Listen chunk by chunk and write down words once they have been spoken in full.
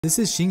This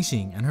is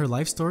Xingxing, and her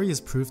life story is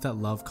proof that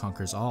love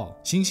conquers all.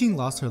 Xingxing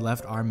lost her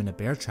left arm in a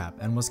bear trap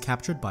and was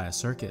captured by a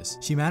circus.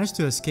 She managed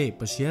to escape,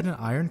 but she had an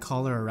iron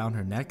collar around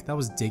her neck that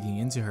was digging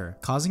into her,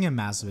 causing a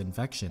massive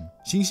infection.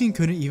 Xingxing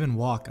couldn't even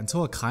walk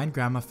until a kind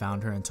grandma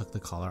found her and took the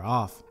collar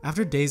off.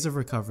 After days of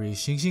recovery,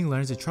 Xingxing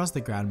learned to trust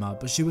the grandma,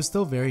 but she was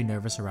still very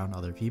nervous around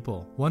other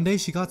people. One day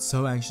she got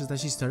so anxious that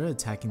she started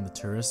attacking the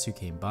tourists who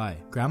came by.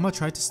 Grandma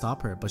tried to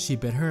stop her, but she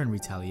bit her in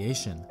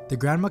retaliation. The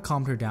grandma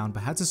calmed her down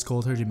but had to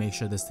scold her to make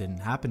sure this didn't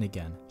happen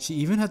again. She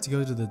even had to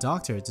go to the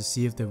doctor to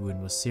see if the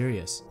wound was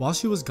serious. While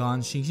she was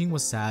gone, Xingxing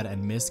was sad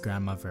and missed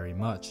grandma very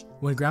much.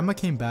 When grandma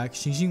came back,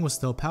 Xingxing was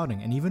still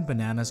pouting and even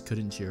bananas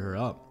couldn't cheer her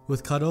up.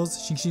 With cuddles,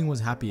 Xingxing was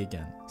happy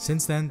again.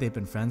 Since then, they've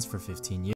been friends for 15 years.